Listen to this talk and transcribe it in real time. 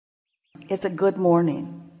It's a good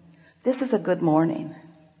morning. This is a good morning.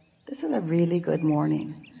 This is a really good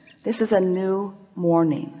morning. This is a new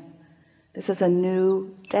morning. This is a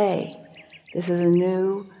new day. This is a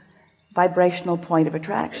new vibrational point of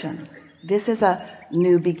attraction. This is a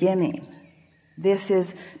new beginning. This is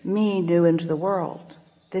me new into the world.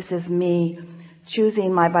 This is me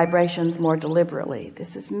choosing my vibrations more deliberately.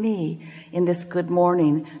 This is me in this good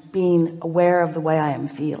morning being aware of the way I am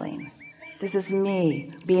feeling. This is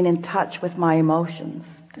me being in touch with my emotions.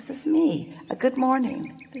 This is me, a good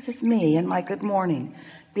morning. This is me in my good morning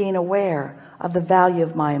being aware of the value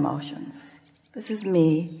of my emotions. This is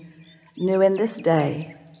me new in this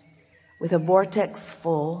day with a vortex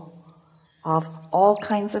full of all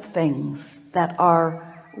kinds of things that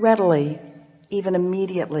are readily, even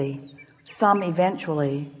immediately, some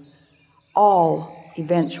eventually, all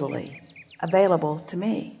eventually available to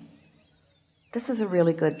me. This is a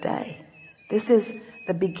really good day. This is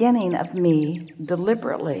the beginning of me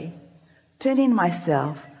deliberately tuning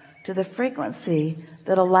myself to the frequency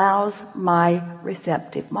that allows my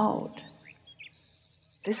receptive mode.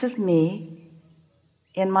 This is me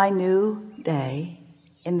in my new day,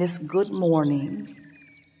 in this good morning,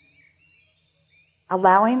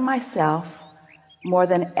 allowing myself more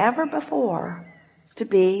than ever before to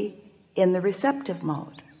be in the receptive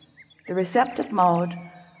mode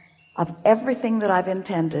of everything that I've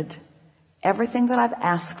intended, everything that I've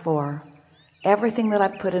asked for, everything that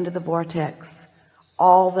I've put into the vortex,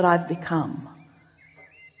 all that I've become,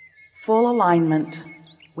 full alignment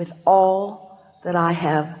with all that I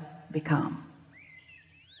have become.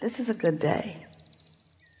 This is a good day.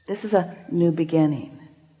 This is a new beginning.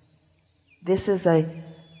 This is a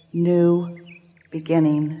new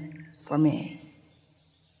beginning for me.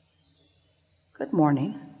 Good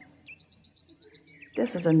morning.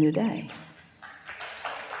 This is a new day.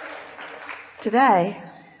 Today,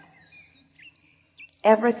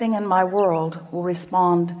 everything in my world will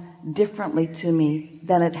respond differently to me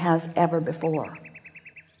than it has ever before.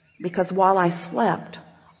 Because while I slept,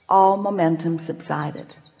 all momentum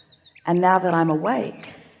subsided. And now that I'm awake,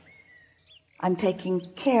 I'm taking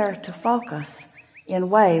care to focus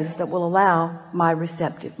in ways that will allow my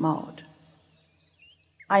receptive mode.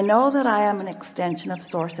 I know that I am an extension of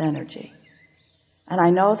source energy. And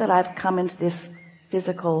I know that I've come into this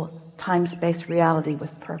physical time-space reality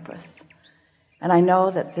with purpose. And I know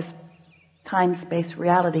that this time-space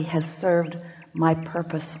reality has served my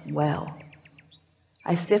purpose well.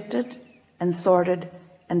 I sifted and sorted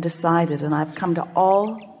and decided, and I've come to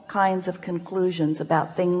all kinds of conclusions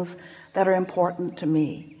about things that are important to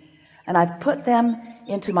me. And I've put them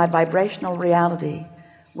into my vibrational reality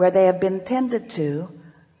where they have been tended to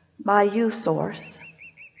by you, Source,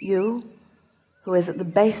 you who is at the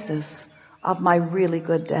basis of my really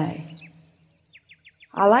good day.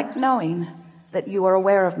 I like knowing that you are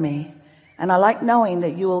aware of me, and I like knowing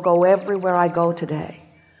that you will go everywhere I go today.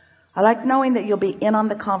 I like knowing that you'll be in on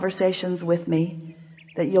the conversations with me,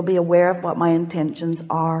 that you'll be aware of what my intentions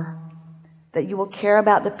are, that you will care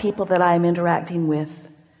about the people that I am interacting with,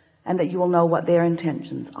 and that you will know what their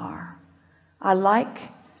intentions are. I like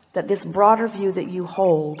that this broader view that you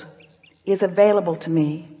hold is available to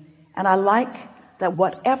me, and I like that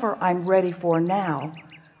whatever I'm ready for now,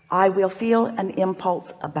 I will feel an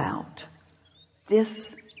impulse about. This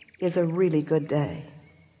is a really good day.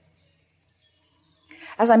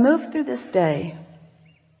 As I move through this day,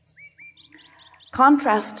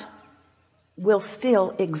 contrast will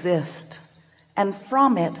still exist, and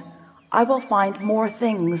from it I will find more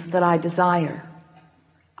things that I desire.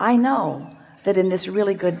 I know that in this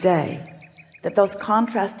really good day, that those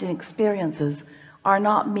contrasting experiences are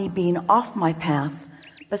not me being off my path,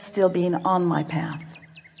 but still being on my path.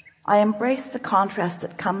 I embrace the contrast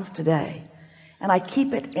that comes today, and I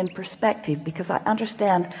keep it in perspective because I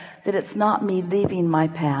understand that it's not me leaving my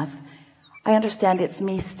path. I understand it's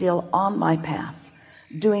me still on my path,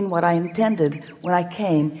 doing what I intended when I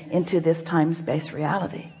came into this time-space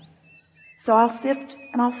reality. So I'll sift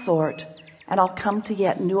and I'll sort, and I'll come to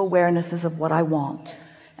yet new awarenesses of what I want.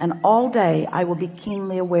 And all day I will be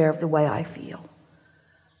keenly aware of the way I feel.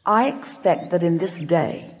 I expect that in this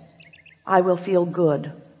day I will feel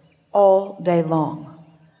good all day long.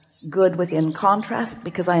 Good within contrast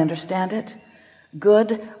because I understand it.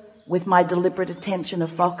 Good with my deliberate attention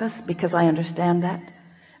of focus because I understand that.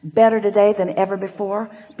 Better today than ever before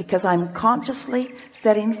because I'm consciously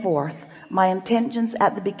setting forth my intentions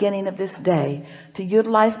at the beginning of this day to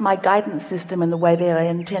utilize my guidance system in the way that I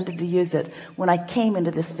intended to use it when I came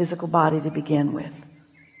into this physical body to begin with.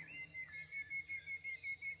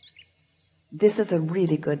 This is a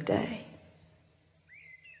really good day.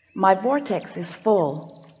 My vortex is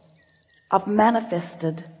full of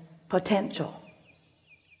manifested potential.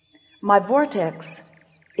 My vortex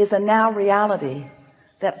is a now reality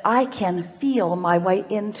that I can feel my way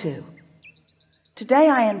into. Today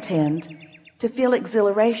I intend to feel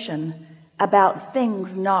exhilaration about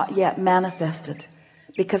things not yet manifested,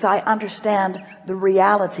 because I understand the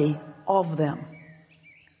reality of them.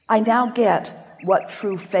 I now get what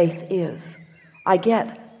true faith is. I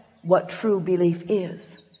get what true belief is.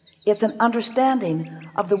 It's an understanding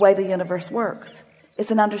of the way the universe works.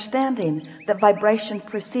 It's an understanding that vibration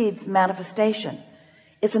precedes manifestation.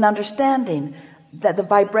 It's an understanding that the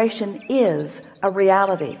vibration is a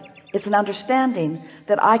reality. It's an understanding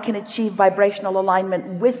that I can achieve vibrational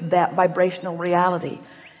alignment with that vibrational reality.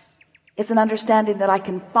 It's an understanding that I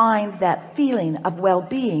can find that feeling of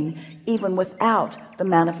well-being even without the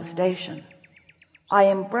manifestation. I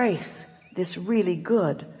embrace this really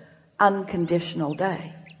good unconditional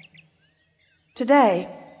day. Today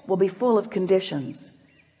will be full of conditions.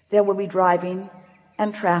 There will be driving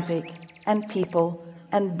and traffic and people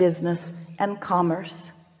and business and commerce.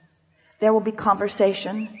 There will be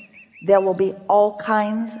conversation. There will be all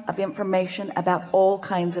kinds of information about all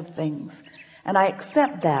kinds of things. And I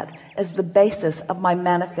accept that as the basis of my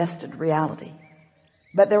manifested reality.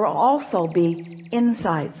 But there will also be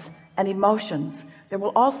insights and emotions. There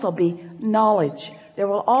will also be knowledge. There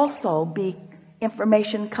will also be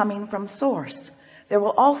information coming from source. There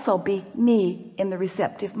will also be me in the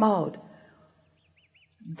receptive mode.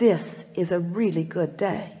 This is a really good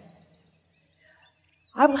day.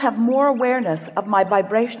 I will have more awareness of my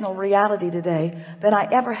vibrational reality today than I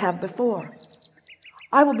ever have before.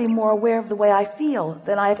 I will be more aware of the way I feel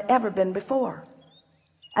than I have ever been before.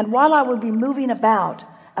 And while I will be moving about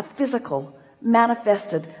a physical,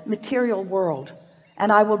 manifested, material world,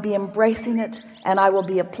 and I will be embracing it, and I will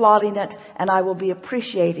be applauding it, and I will be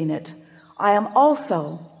appreciating it, I am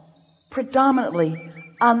also predominantly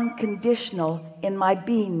unconditional in my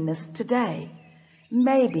beingness today.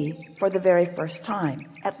 Maybe for the very first time,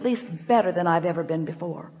 at least better than I've ever been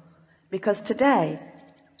before. Because today,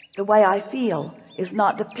 the way I feel is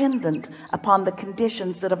not dependent upon the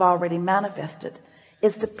conditions that have already manifested.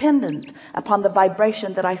 It's dependent upon the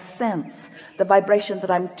vibration that I sense, the vibration that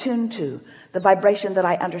I'm tuned to, the vibration that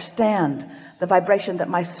I understand, the vibration that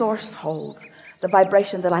my source holds, the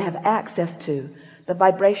vibration that I have access to, the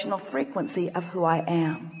vibrational frequency of who I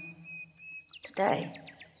am. Today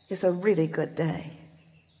is a really good day.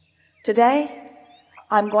 Today,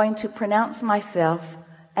 I'm going to pronounce myself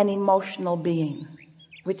an emotional being,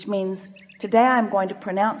 which means today I'm going to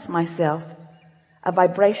pronounce myself a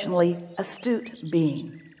vibrationally astute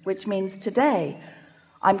being, which means today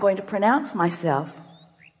I'm going to pronounce myself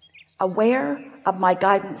aware of my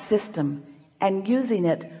guidance system and using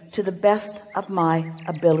it to the best of my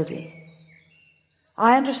ability.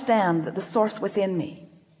 I understand that the source within me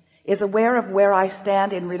is aware of where I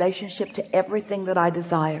stand in relationship to everything that I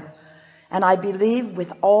desire. And I believe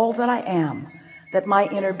with all that I am that my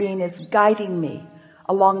inner being is guiding me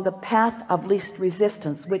along the path of least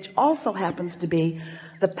resistance, which also happens to be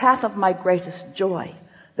the path of my greatest joy,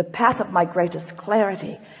 the path of my greatest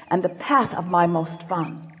clarity, and the path of my most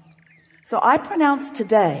fun. So I pronounce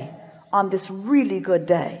today, on this really good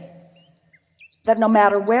day, that no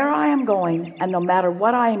matter where I am going, and no matter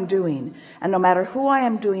what I am doing, and no matter who I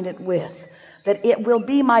am doing it with, that it will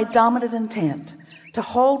be my dominant intent to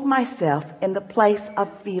hold myself in the place of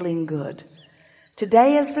feeling good.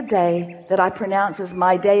 Today is the day that I pronounce as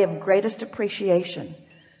my day of greatest appreciation.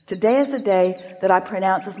 Today is the day that I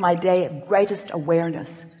pronounce as my day of greatest awareness.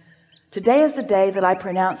 Today is the day that I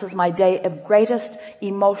pronounce as my day of greatest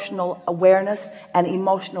emotional awareness and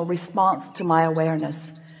emotional response to my awareness.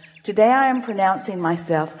 Today I am pronouncing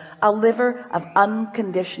myself a liver of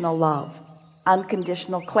unconditional love,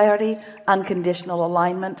 unconditional clarity, unconditional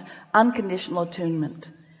alignment, unconditional attunement.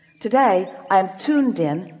 Today I am tuned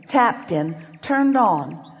in, tapped in, turned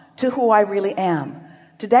on to who I really am.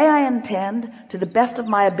 Today I intend, to the best of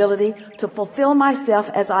my ability, to fulfill myself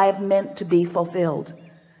as I have meant to be fulfilled.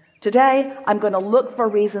 Today I'm going to look for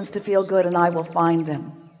reasons to feel good, and I will find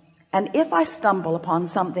them. And if I stumble upon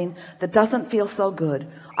something that doesn't feel so good,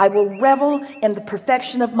 I will revel in the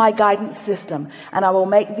perfection of my guidance system, and I will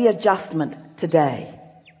make the adjustment today.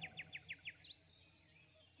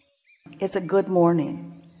 It's a good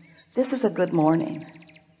morning. This is a good morning.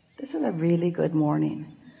 This is a really good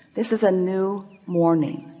morning. This is a new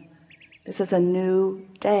morning. This is a new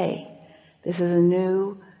day. This is a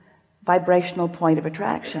new vibrational point of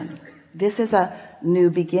attraction. This is a new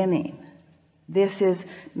beginning. This is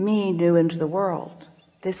me new into the world.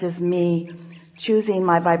 This is me choosing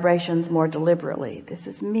my vibrations more deliberately. This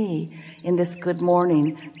is me in this good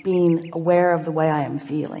morning, being aware of the way I am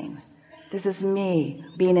feeling. This is me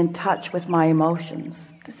being in touch with my emotions.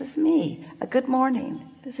 This is me, a good morning.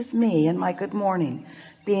 This is me in my good morning,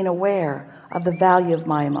 being aware of the value of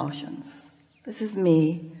my emotions. This is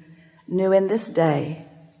me, new in this day,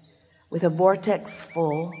 with a vortex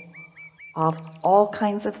full of all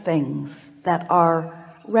kinds of things that are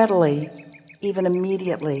readily, even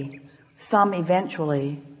immediately, some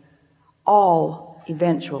eventually, all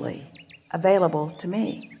eventually available to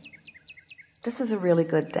me. This is a really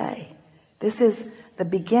good day. This is the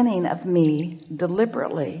beginning of me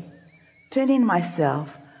deliberately tuning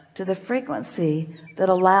myself to the frequency that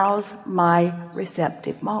allows my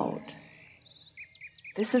receptive mode.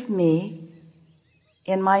 This is me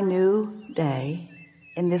in my new day,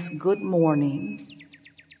 in this good morning,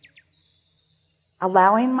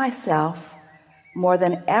 allowing myself more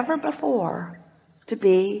than ever before to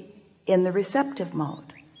be in the receptive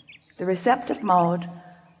mode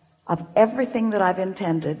of everything that I've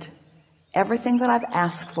intended, everything that I've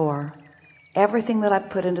asked for, everything that I've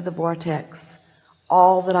put into the vortex,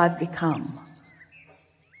 all that I've become,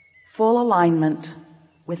 full alignment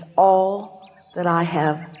with all that I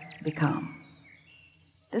have become.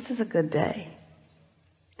 This is a good day.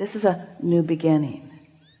 This is a new beginning.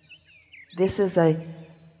 This is a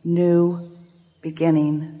new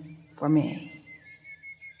beginning for me.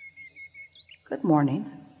 Good morning.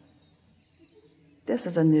 This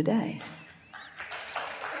is a new day.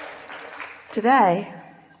 Today,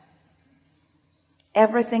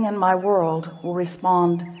 everything in my world will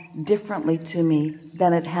respond differently to me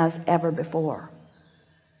than it has ever before.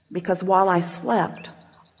 Because while I slept,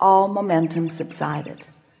 all momentum subsided.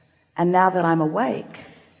 And now that I'm awake,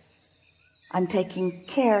 I'm taking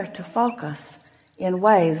care to focus in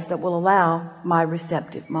ways that will allow my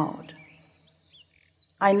receptive mode.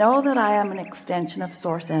 I know that I am an extension of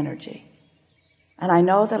source energy, and I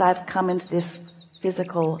know that I've come into this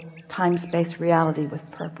physical time-space reality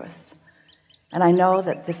with purpose, and I know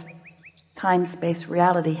that this time-space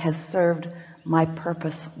reality has served my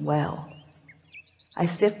purpose well. I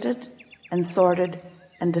sifted and sorted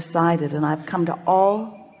and decided, and I've come to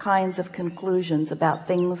all kinds of conclusions about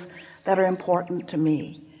things that are important to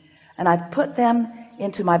me. And I've put them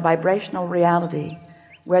into my vibrational reality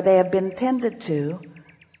where they have been tended to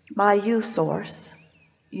by you, Source,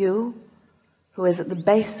 you who is at the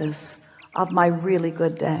basis of my really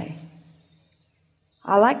good day.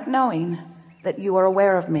 I like knowing that you are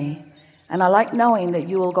aware of me, and I like knowing that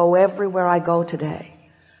you will go everywhere I go today.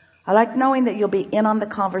 I like knowing that you'll be in on the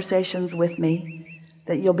conversations with me,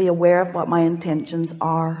 that you'll be aware of what my intentions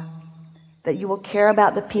are, that you will care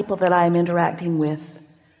about the people that I am interacting with,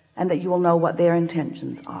 and that you will know what their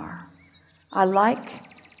intentions are. I like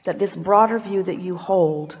that this broader view that you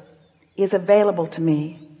hold is available to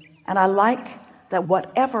me, and I like that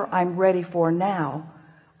whatever I'm ready for now,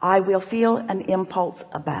 I will feel an impulse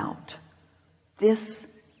about. This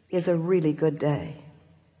is a really good day.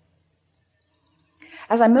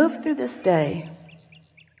 As I move through this day,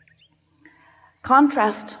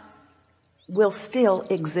 contrast will still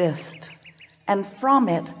exist, and from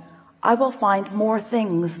it I will find more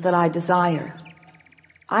things that I desire.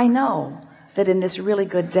 I know that in this really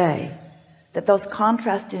good day, that those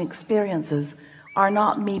contrasting experiences are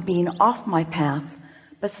not me being off my path,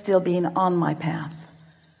 but still being on my path.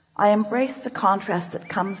 I embrace the contrast that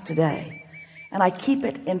comes today, and I keep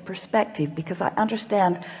it in perspective because I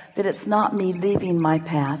understand that it's not me leaving my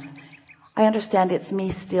path. I understand it's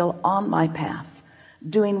me still on my path,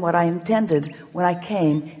 doing what I intended when I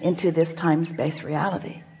came into this time-space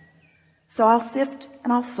reality. So I'll sift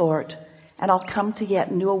and I'll sort, and I'll come to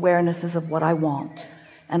yet new awarenesses of what I want,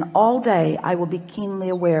 and all day I will be keenly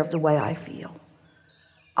aware of the way I feel.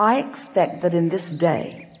 I expect that in this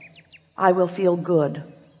day I will feel good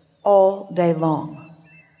all day long.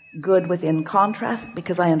 Good within contrast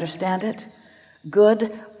because I understand it.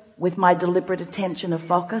 Good with my deliberate attention of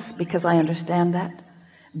focus because I understand that.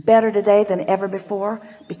 Better today than ever before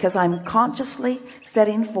because I'm consciously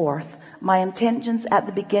setting forth my intentions at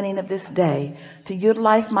the beginning of this day to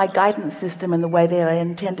utilize my guidance system in the way that I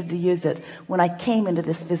intended to use it when I came into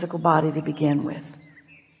this physical body to begin with.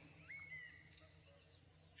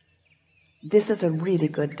 This is a really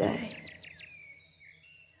good day.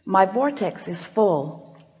 My vortex is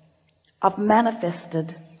full of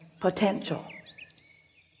manifested potential.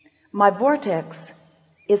 My vortex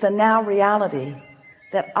is a now reality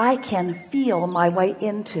that I can feel my way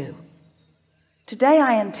into. Today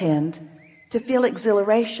I intend to feel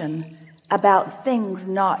exhilaration about things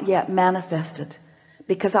not yet manifested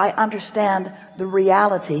because I understand the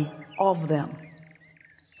reality of them.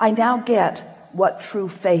 I now get what true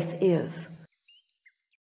faith is.